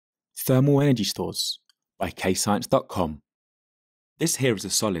Thermal energy stores by KayScience.com. This here is a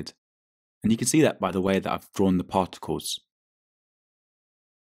solid, and you can see that by the way that I've drawn the particles.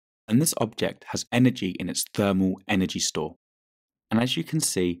 And this object has energy in its thermal energy store. And as you can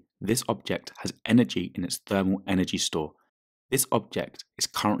see, this object has energy in its thermal energy store. This object is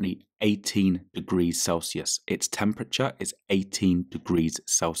currently 18 degrees Celsius. Its temperature is 18 degrees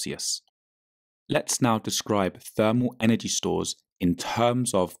Celsius. Let's now describe thermal energy stores in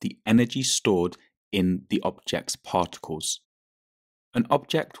terms of the energy stored in the object's particles. An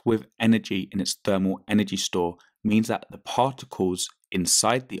object with energy in its thermal energy store means that the particles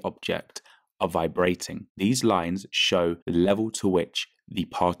inside the object are vibrating. These lines show the level to which the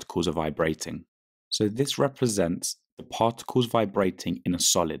particles are vibrating. So this represents the particles vibrating in a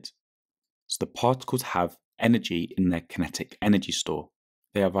solid. So the particles have energy in their kinetic energy store.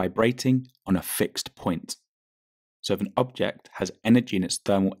 They are vibrating on a fixed point. So if an object has energy in its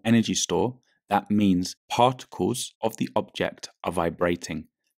thermal energy store, that means particles of the object are vibrating.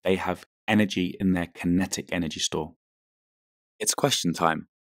 They have energy in their kinetic energy store. It's question time.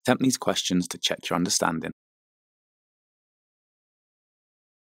 Attempt these questions to check your understanding.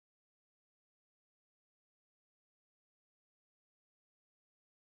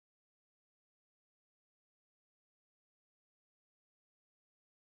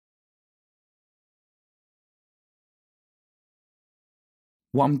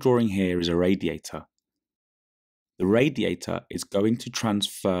 What I'm drawing here is a radiator. The radiator is going to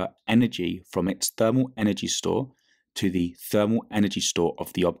transfer energy from its thermal energy store to the thermal energy store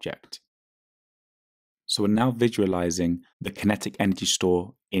of the object. So we're now visualizing the kinetic energy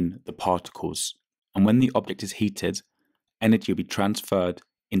store in the particles. And when the object is heated, energy will be transferred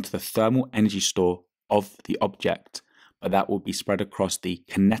into the thermal energy store of the object, but that will be spread across the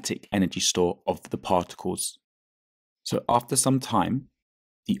kinetic energy store of the particles. So after some time,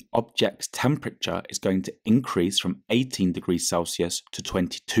 the object's temperature is going to increase from 18 degrees Celsius to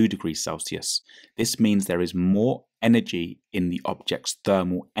 22 degrees Celsius. This means there is more energy in the object's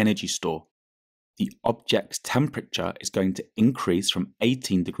thermal energy store. The object's temperature is going to increase from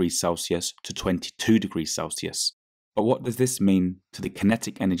 18 degrees Celsius to 22 degrees Celsius. But what does this mean to the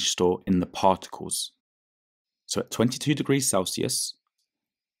kinetic energy store in the particles? So at 22 degrees Celsius,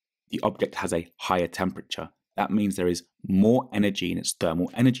 the object has a higher temperature. That means there is more energy in its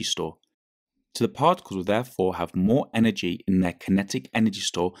thermal energy store. So the particles will therefore have more energy in their kinetic energy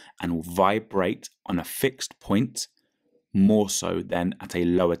store and will vibrate on a fixed point more so than at a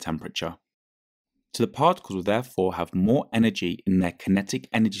lower temperature. So the particles will therefore have more energy in their kinetic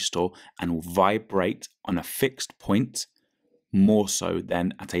energy store and will vibrate on a fixed point more so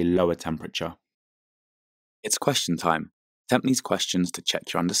than at a lower temperature. It's question time. Attempt these questions to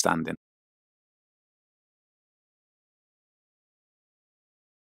check your understanding.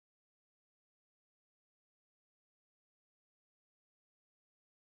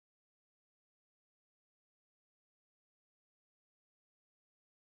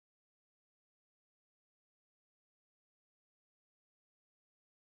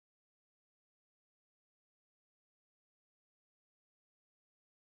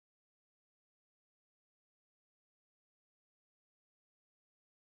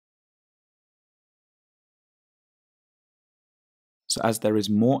 So as there is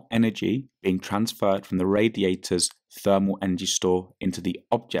more energy being transferred from the radiator's thermal energy store into the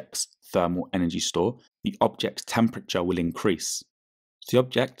object's thermal energy store, the object's temperature will increase. So the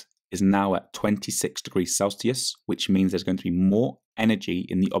object is now at 26 degrees Celsius, which means there's going to be more energy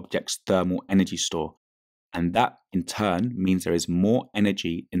in the object's thermal energy store. And that in turn means there is more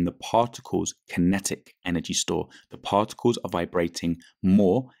energy in the particle's kinetic energy store. The particles are vibrating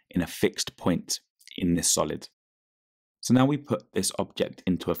more in a fixed point in this solid. So now we put this object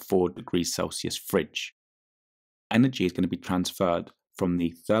into a 4 degrees Celsius fridge. Energy is going to be transferred from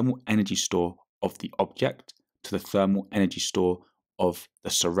the thermal energy store of the object to the thermal energy store of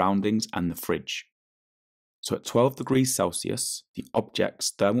the surroundings and the fridge. So at 12 degrees Celsius, the object's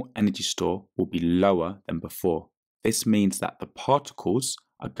thermal energy store will be lower than before. This means that the particles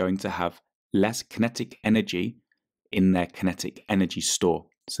are going to have less kinetic energy in their kinetic energy store.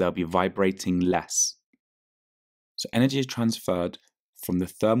 So they'll be vibrating less. So energy is transferred from the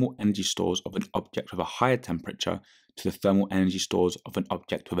thermal energy stores of an object with a higher temperature to the thermal energy stores of an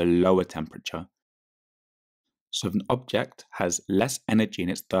object with a lower temperature. So if an object has less energy in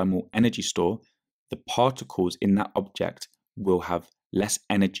its thermal energy store, the particles in that object will have less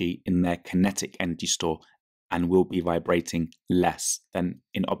energy in their kinetic energy store and will be vibrating less than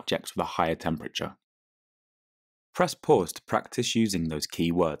in objects with a higher temperature. Press pause to practice using those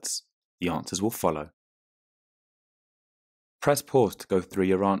key words. The answers will follow. Press pause to go through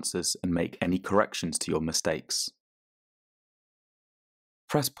your answers and make any corrections to your mistakes.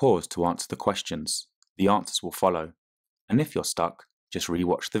 Press pause to answer the questions. The answers will follow, and if you're stuck, just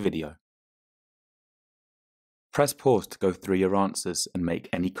re-watch the video. Press pause to go through your answers and make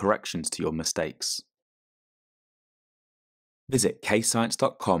any corrections to your mistakes. Visit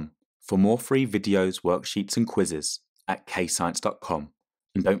KayScience.com for more free videos, worksheets and quizzes at KayScience.com,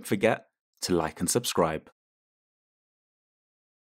 and don't forget to like and subscribe.